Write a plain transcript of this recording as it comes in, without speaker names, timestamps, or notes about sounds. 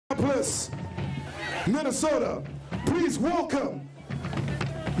Minneapolis, Minnesota. Please welcome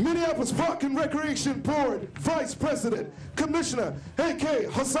Minneapolis Park and Recreation Board Vice President, Commissioner A.K.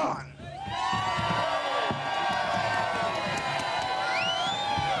 Hassan.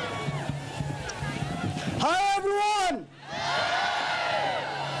 Hi everyone!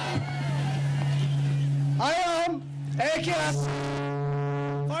 I am A.K.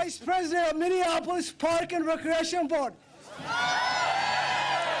 Hassan, Vice President of Minneapolis Park and Recreation Board.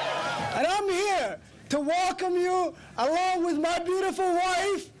 And I'm here to welcome you along with my beautiful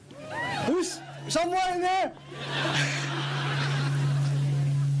wife, who's somewhere in there,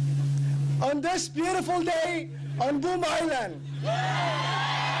 on this beautiful day on Boom Island.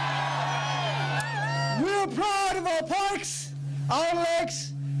 We're proud of our parks, our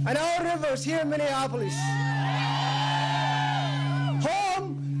lakes, and our rivers here in Minneapolis.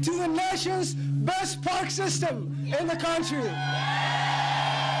 Home to the nation's best park system in the country.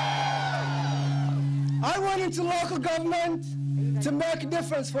 I went into local government to make a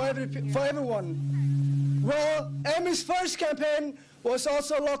difference for everyone. Well, Amy's first campaign was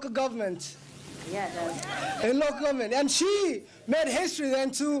also local government. Yeah, it does. In local government. And she made history then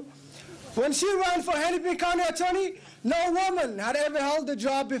too. When she ran for Hennepin County Attorney, no woman had ever held the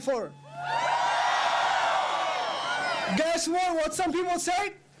job before. Guess what? What some people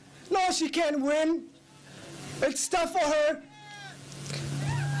say? No, she can't win. It's tough for her.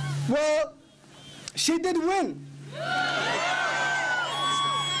 Well, she did win.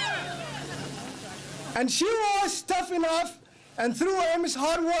 And she was tough enough, and through Amy's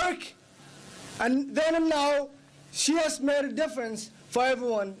hard work, and then and now, she has made a difference for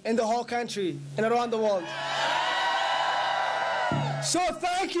everyone in the whole country and around the world. So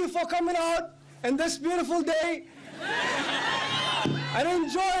thank you for coming out on this beautiful day and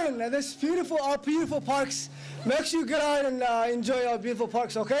enjoying this our beautiful parks. Make sure you get out and enjoy our beautiful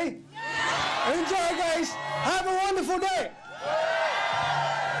parks, okay? Enjoy, guys. Have a wonderful day.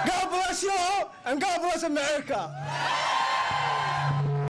 God bless you all, and God bless America.